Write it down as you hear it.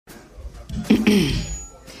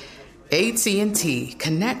AT&T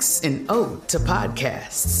connects an ode to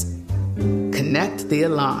podcasts. Connect the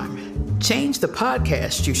alarm. Change the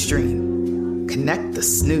podcast you stream. Connect the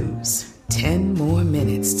snooze. 10 more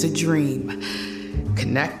minutes to dream.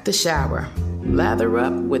 Connect the shower. Lather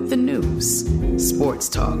up with the news. Sports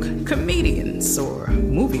talk, comedians, or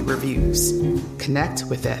movie reviews. Connect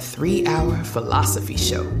with that 3-hour philosophy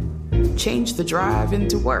show. Change the drive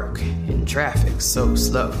into work in traffic so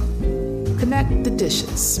slow. Connect the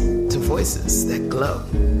dishes to voices that glow.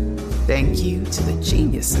 Thank you to the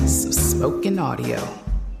geniuses of spoken audio.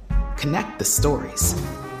 Connect the stories.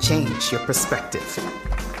 Change your perspective.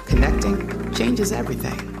 Connecting changes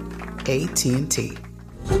everything. AT&T.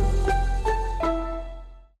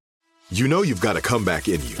 You know you've got a comeback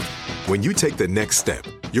in you. When you take the next step,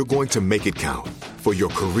 you're going to make it count. For your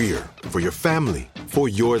career, for your family, for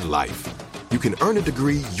your life. You can earn a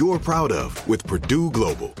degree you're proud of with Purdue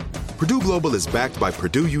Global. Purdue Global is backed by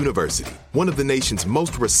Purdue University, one of the nation's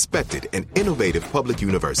most respected and innovative public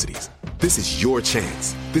universities. This is your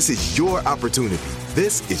chance. This is your opportunity.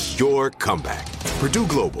 This is your comeback. Purdue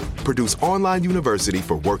Global, Purdue's online university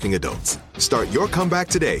for working adults. Start your comeback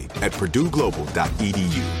today at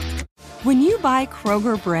purdueglobal.edu. When you buy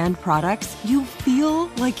Kroger brand products, you feel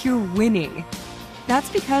like you're winning. That's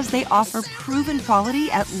because they offer proven quality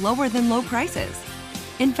at lower than low prices.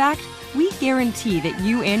 In fact, we guarantee that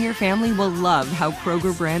you and your family will love how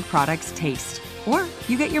Kroger brand products taste, or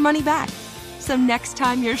you get your money back. So next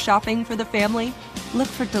time you're shopping for the family, look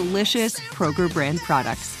for delicious Kroger brand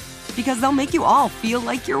products, because they'll make you all feel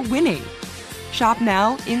like you're winning. Shop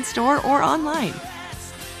now, in-store, or online.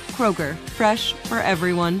 Kroger, fresh for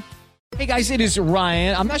everyone. Hey guys, it is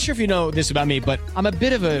Ryan. I'm not sure if you know this about me, but I'm a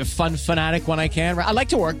bit of a fun fanatic when I can. I like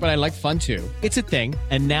to work, but I like fun too. It's a thing.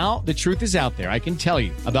 And now the truth is out there. I can tell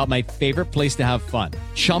you about my favorite place to have fun.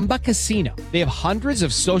 Chumba Casino. They have hundreds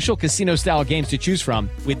of social casino style games to choose from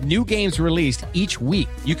with new games released each week.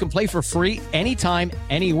 You can play for free anytime,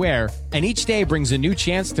 anywhere. And each day brings a new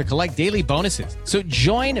chance to collect daily bonuses. So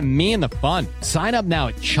join me in the fun. Sign up now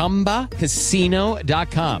at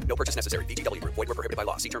ChumbaCasino.com. No purchase necessary. VGW. Void where prohibited by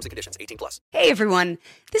law. See terms and conditions. 18+. Hey everyone,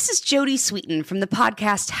 this is Jodie Sweetin from the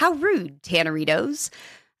podcast How Rude, Tanneritos.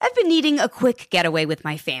 I've been needing a quick getaway with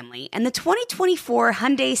my family, and the 2024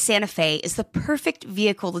 Hyundai Santa Fe is the perfect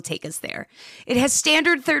vehicle to take us there. It has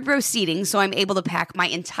standard third-row seating, so I'm able to pack my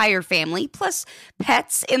entire family, plus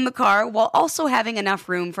pets, in the car, while also having enough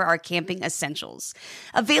room for our camping essentials.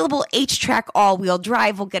 Available H-Track all-wheel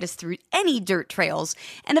drive will get us through any dirt trails,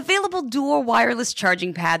 and available dual wireless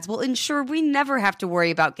charging pads will ensure we never have to worry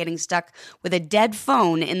about getting stuck with a dead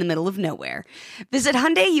phone in the middle of nowhere. Visit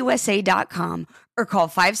HyundaiUSA.com or call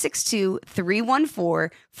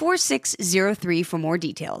 562-314-4603 for more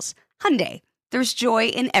details. Hyundai, there's joy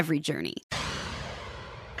in every journey.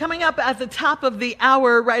 Coming up at the top of the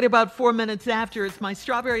hour, right about 4 minutes after, it's my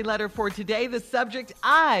strawberry letter for today. The subject,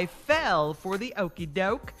 I fell for the okie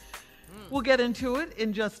doke. We'll get into it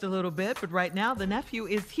in just a little bit, but right now the nephew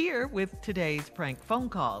is here with today's prank phone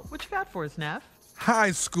call. What you got for us, Neff?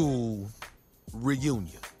 High school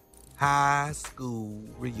reunion. High school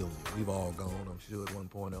reunion. We've all gone, I'm sure, at one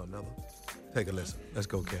point or another. Take a listen. Let's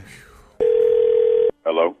go, Cat.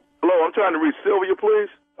 Hello? Hello, I'm trying to reach Sylvia, please.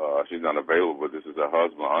 She's not available. This is her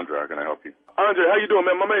husband, Andre. How can I help you? Andre, how you doing,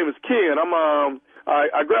 man? My name is Ken.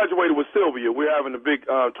 I graduated with Sylvia. We're having a big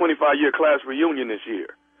 25-year class reunion this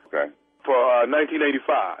year. Okay. For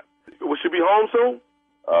 1985. Will she be home soon?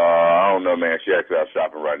 I don't know, man. She actually out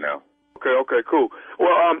shopping right now. Okay, cool.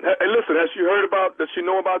 Well, hey, listen, does she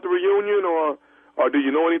know about the reunion, or do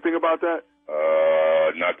you know anything about that?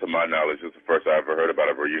 Not to my knowledge. It's the first I ever heard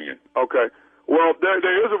about a reunion. Okay. Well, there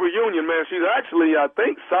is a reunion, man. She's actually, I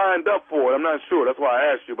think, signed up for it. I'm not sure. That's why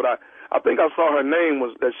I asked you, but I think I saw her name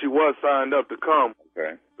that she was signed up to come.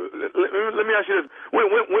 Okay. Let me ask you this.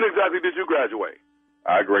 When exactly did you graduate?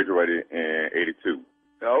 I graduated in 82.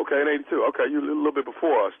 Okay, in 82. Okay, you a little bit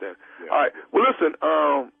before us then. Yeah. All right. Well, listen,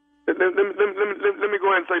 let me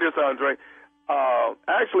go ahead and say this, Andre.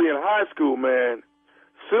 Actually, in high school, man,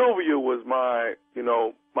 Sylvia was my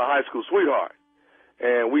high school sweetheart,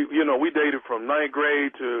 and we dated from 9th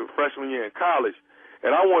grade to freshman year in college.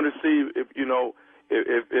 And I wanted to see if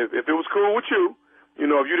it was cool with you, if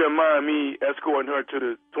you didn't mind me escorting her to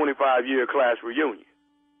the 25-year class reunion.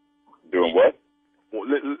 Doing what? Well,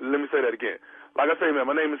 let me say that again. Like I say, man,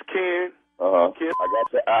 my name is Ken. Ken.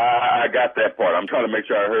 I got that part. I'm trying to make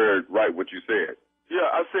sure I heard right what you said. Yeah,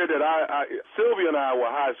 I said that Sylvia and I were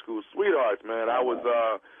high school sweethearts, man. I was,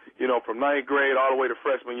 from 9th grade all the way to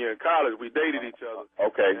freshman year in college. We dated each other.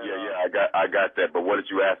 Okay, yeah, I got that. But what did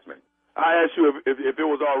you ask me? I asked you if it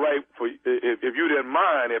was all right for if you didn't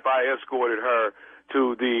mind if I escorted her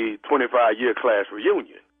to the 25-year class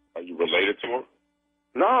reunion. Are you related to her?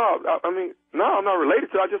 No, no, I'm not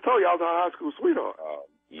related to her. I just told you I was her high school sweetheart.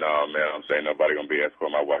 No, man, I'm saying nobody gonna be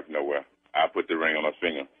escorting my wife nowhere. I put the ring on her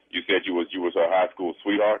finger. You said you was her high school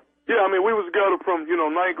sweetheart? Yeah, I mean we was together from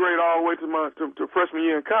 9th grade all the way to freshman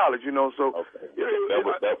year in college. So okay.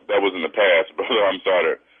 That was in the past, brother. I'm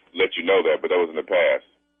sorry to let you know that, but that was in the past.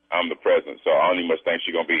 I'm the present, so I don't even much think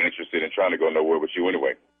she's gonna be interested in trying to go nowhere with you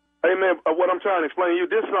anyway. Hey, man, what I'm trying to explain to you,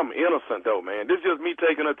 this is something innocent, though, man. This is just me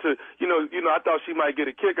taking her to, I thought she might get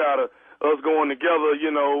a kick out of us going together,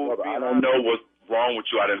 Well, I don't know what's wrong with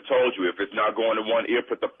you. I done told you. If it's not going in one ear,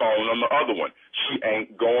 put the phone on the other one. She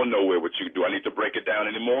ain't going nowhere with you. Do I need to break it down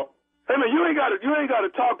anymore? Hey, man, you ain't got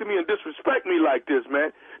to talk to me and disrespect me like this,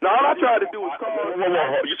 man. Now, all I tried to do was call... Whoa.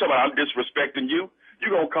 You talking about I'm disrespecting you?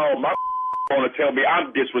 You gonna call my... to tell me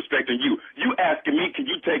I'm disrespecting you. You asking me, can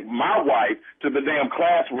you take my wife to the damn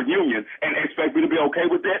class reunion and expect me to be okay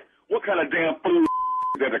with that? What kind of damn fool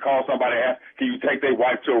is that to call somebody and ask, can you take their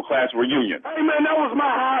wife to a class reunion? Hey, man, that was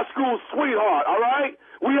my high school sweetheart, all right?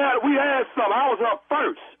 We had something. I was her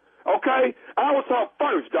first, okay? I was her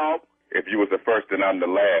first, dog. If you was the first, then I'm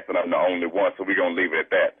the last, and I'm the only one, so we're going to leave it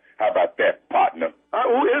at that. How about that, partner?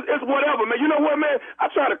 It's whatever, man. You know what, man?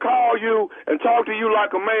 I try to call you and talk to you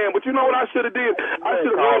like a man, but you know what I should have did? I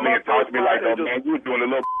should have called me and talked to me like a man. You were doing a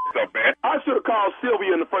little stuff, man. I should have called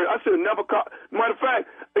Sylvia in the first. I should have never called. Matter of fact,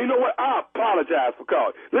 you know what? I apologize for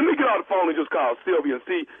calling. Let me get on the phone and just call Sylvia and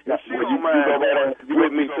see if she don't mind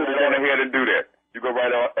with me. You go right on ahead and do that. You go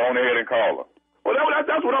right on ahead and call her. Well,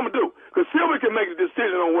 that's what I'm going to do, because Sylvia can make the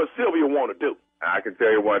decision on what Sylvia want to do. I can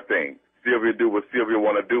tell you one thing. Sylvia do what Sylvia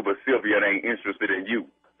want to do, but Sylvia ain't interested in you.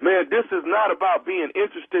 Man, this is not about being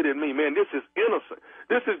interested in me, man. This is innocent.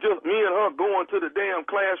 This is just me and her going to the damn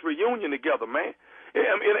class reunion together, man. It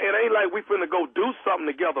ain't like we finna go do something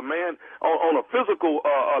together, man, on a physical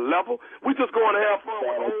level. We just going to have fun.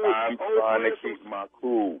 I'm trying to keep my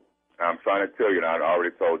cool. I'm trying to tell you, and I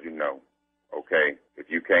already told you no, okay? If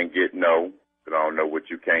you can't get no, then I don't know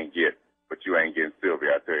what you can't get. But you ain't getting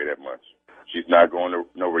Sylvia, I tell you that much. She's not going to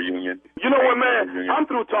no reunion. You know what, man? I'm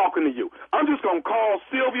through talking to you. I'm just going to call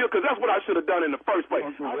Sylvia, because that's what I should have done in the first place.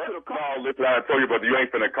 I should have called. Listen, I told you, but you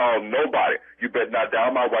ain't finna call nobody. You better not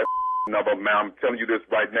dial my wife's number, man. I'm telling you this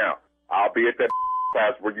right now. I'll be at that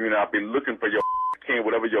class reunion. I'll be looking for your kin,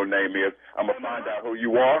 whatever your name is. I'm going to find out who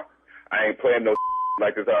you are. I ain't playing no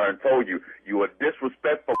like this. I done told you. You are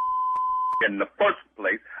disrespectful in the first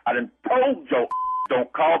place. I done told your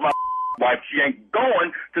don't call my wife. She ain't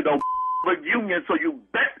going to no reunion, so you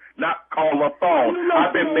bet not call her phone.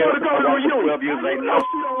 I've been married for 12 years. Ain't no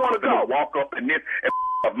she don't want to go. Walk up in this and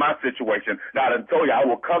of my situation. Now, I done told you I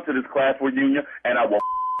will come to this class reunion and I will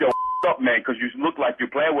your up, man, because you look like you're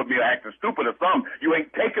playing with me or acting stupid or something. You ain't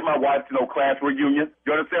taking my wife to no class reunion.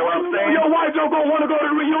 You understand what I'm saying? Your wife don't want to go to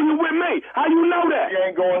the reunion with me. How you know that? She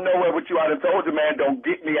ain't going nowhere with you. I done told you, man, don't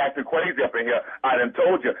get me acting crazy up in here. I done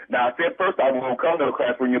told you. Now, I said first I won't come to the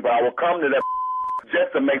class reunion, but I will come to that just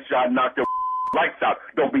to make sure I knock your lights out.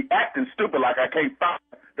 Don't be acting stupid like I can't find.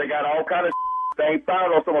 They got all kind of they ain't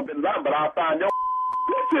found on some of Bin Laden, but I'll find your.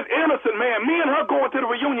 This is innocent, man. Me and her going to the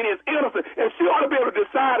reunion is innocent, and she ought to be able to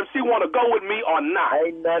decide if she want to go with me or not.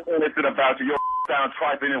 Ain't nothing innocent about you. Your sound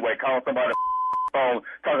trifling anyway. Calling somebody phone,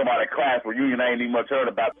 talking about a class reunion I ain't even much heard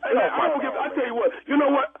about. Hey, man, I tell you what. You know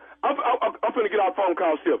what? I'm finna get our phone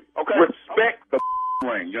call Sylvia. Okay. Respect the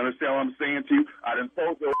ring. You understand what I'm saying to you? I done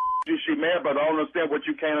told her she mad, but I don't understand what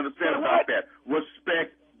you can't understand about that.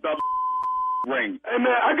 Respect the ring. Hey,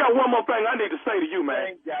 man, I got one more thing I need to say to you,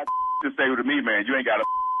 man. You ain't got to say to me, man. You ain't got a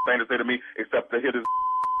thing to say to me except to hear this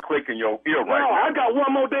click in your ear right now. I got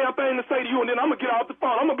one more damn thing to say to you, and then I'm going to get off the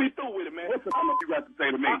phone. I'm going to be through with it, man. What the you got to say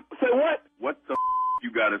to me? Say what? What the you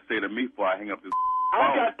got to say to me before I hang up this phone?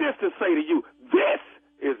 I got this to say to you. This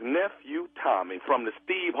is Nephew Tommy from the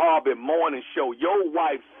Steve Harvey Morning Show. Your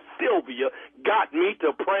wife, Sylvia, got me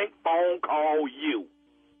to prank phone call you.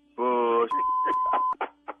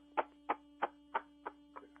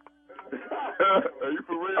 Are you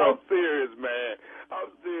for real? I'm serious, man.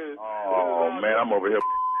 I'm serious. Oh, man, I'm over here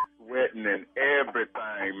sweating and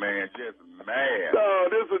everything, man. Just mad. No,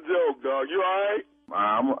 this is a joke, dog. You all right?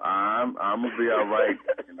 I'm gonna be all right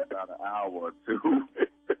in about an hour or two.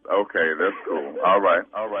 Okay, that's cool. All right.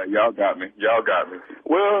 Y'all got me.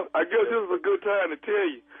 Well, I guess this is a good time to tell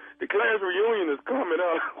you. The class reunion is coming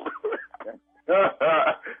up.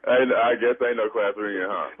 I guess ain't no class reunion,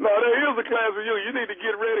 huh? No, there is a class reunion. You need to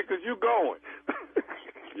get ready because you're going.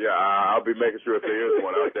 Yeah, I'll be making sure if there is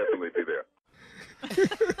one, I'll definitely be there.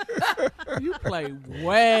 You play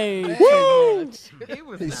way too much.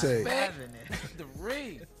 He said, The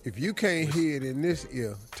ring. if you can't hear it in this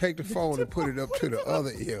ear, take the phone and put it up to the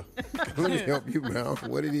other ear. Let me help you, man. I don't know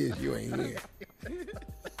what it is you ain't hearing.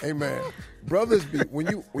 Hey, man, brothers,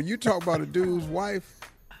 when you talk about a dude's wife,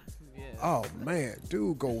 oh, man,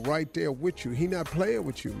 dude go right there with you. He not playing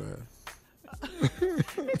with you, man.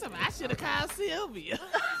 I should have called Sylvia.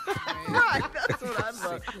 Right, that's what I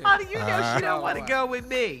love. How do you know she don't want to go with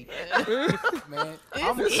me? Man,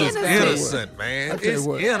 It's innocent, man. It's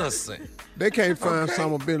innocent. They can't find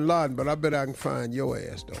Osama bin Laden, but I bet I can find your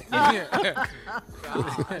ass, though.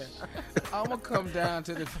 I'm gonna come down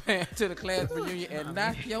to the class reunion and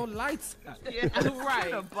knock your lights out. Yeah, right.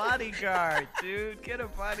 Get a bodyguard, dude. Get a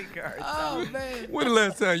bodyguard. Oh man. When the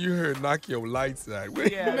last time you heard knock your lights out?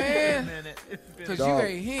 Yeah, Man. Wait a minute. It's been Cause you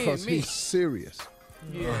ain't hearing Because me. he's serious.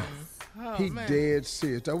 Yeah. Oh, He man. dead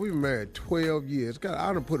serious. Now, we've been married 12 years. God,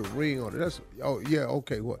 I done put a ring on it.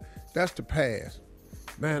 Okay, what? That's the past.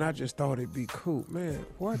 Man, I just thought it'd be cool. Man,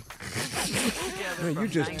 what? Man, you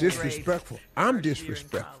just disrespectful. I'm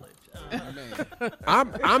disrespectful.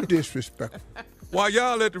 I'm disrespectful. While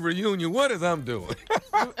y'all at the reunion, what is I'm doing?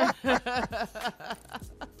 Man.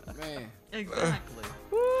 Exactly.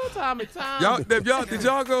 Woo, Tommy. Did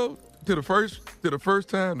y'all go to the first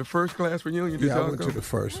class reunion? Did Yeah, y'all I went go? to the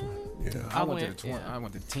first one. Yeah. I went to the 20. I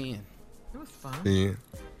went to 10. It was fun. Yeah.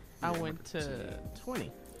 I went to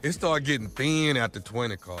 20. It started getting thin after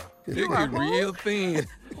 20, Carl. It get real thin.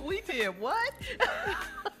 We did what?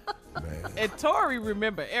 Man. And Tori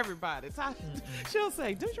remember everybody. She'll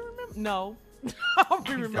say, "Do you remember?" No, I don't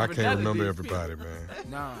remember. I none can't of remember these everybody, man.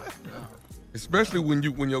 No. Especially when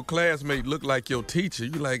your classmate look like your teacher.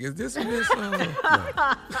 You like, is this and this? Oh,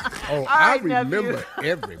 right, I remember nephew.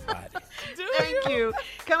 everybody. Thank you.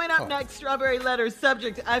 Coming up next, Strawberry Letter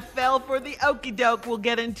subject, I fell for the okie doke. We'll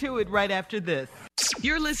get into it right after this.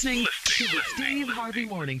 You're listening to the Steve Harvey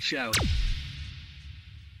Morning Show.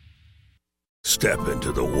 Step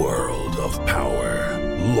into the world of power,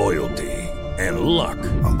 loyalty, and luck.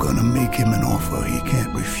 I'm gonna make him an offer he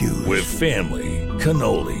can't refuse. With family,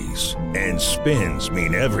 cannolis, and spins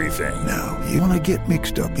mean everything. Now, you wanna get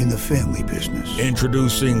mixed up in the family business.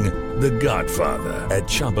 Introducing The Godfather at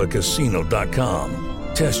ChumbaCasino.com.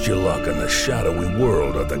 Test your luck in the shadowy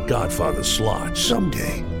world of The Godfather slot.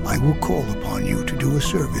 Someday, I will call upon you to do a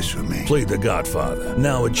service for me. Play The Godfather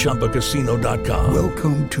now at ChumbaCasino.com.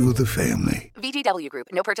 Welcome to the family. VGW Group.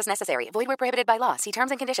 No purchase necessary. Void where prohibited by law. See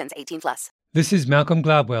terms and conditions. 18+. This is Malcolm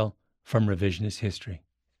Gladwell from Revisionist History.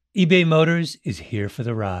 eBay Motors is here for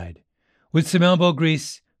the ride. With some elbow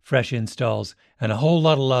grease, fresh installs, and a whole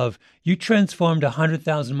lot of love, you transformed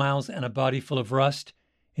 100,000 miles and a body full of rust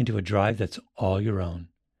into a drive that's all your own.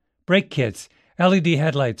 Brake kits, LED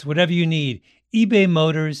headlights, whatever you need, eBay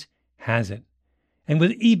Motors has it. And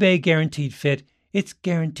with eBay Guaranteed Fit, it's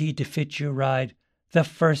guaranteed to fit your ride the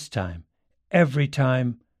first time, every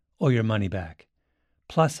time, or your money back.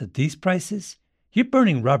 Plus, at these prices, you're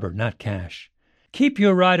burning rubber, not cash. Keep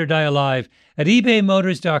your ride or die alive at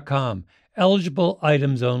ebaymotors.com. Eligible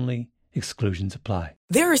items only. Exclusions apply.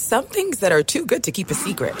 There are some things that are too good to keep a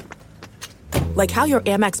secret. Like how your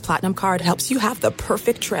Amex Platinum card helps you have the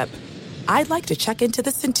perfect trip. I'd like to check into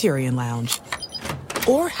the Centurion Lounge.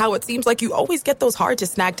 Or how it seems like you always get those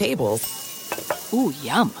hard-to-snag tables. Ooh,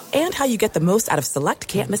 yum. And how you get the most out of select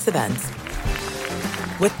can't-miss events.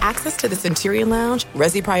 With access to the Centurion Lounge,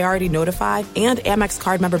 Resi Priority Notified, and Amex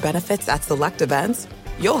card member benefits at select events,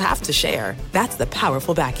 you'll have to share. That's the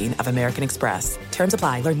powerful backing of American Express. Terms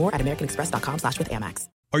apply. Learn more at americanexpress.com/withAmex.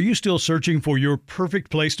 Are you still searching for your perfect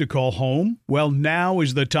place to call home? Well, now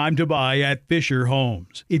is the time to buy at Fisher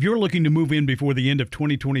Homes. If you're looking to move in before the end of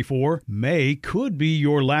 2024, May could be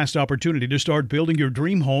your last opportunity to start building your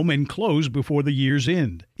dream home and close before the year's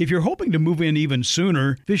end. If you're hoping to move in even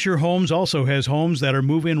sooner, Fisher Homes also has homes that are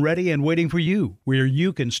move-in ready and waiting for you, where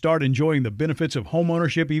you can start enjoying the benefits of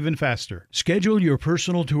homeownership even faster. Schedule your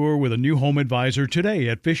personal tour with a new home advisor today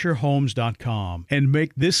at FisherHomes.com and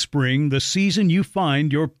make this spring the season you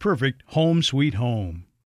find your perfect home sweet home.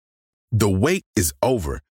 The wait is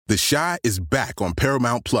over. The Chi is back on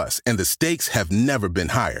Paramount Plus, and the stakes have never been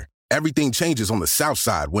higher. Everything changes on the South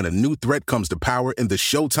Side when a new threat comes to power in the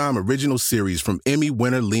Showtime original series from Emmy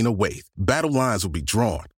winner Lena Waithe. Battle lines will be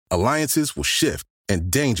drawn, alliances will shift,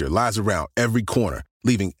 and danger lies around every corner,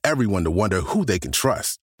 leaving everyone to wonder who they can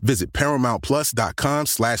trust. Visit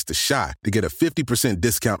ParamountPlus.com/The Chi to get a 50%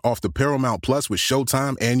 discount off the Paramount Plus with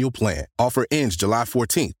Showtime annual plan. Offer ends July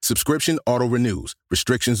 14th. Subscription auto-renews.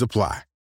 Restrictions apply.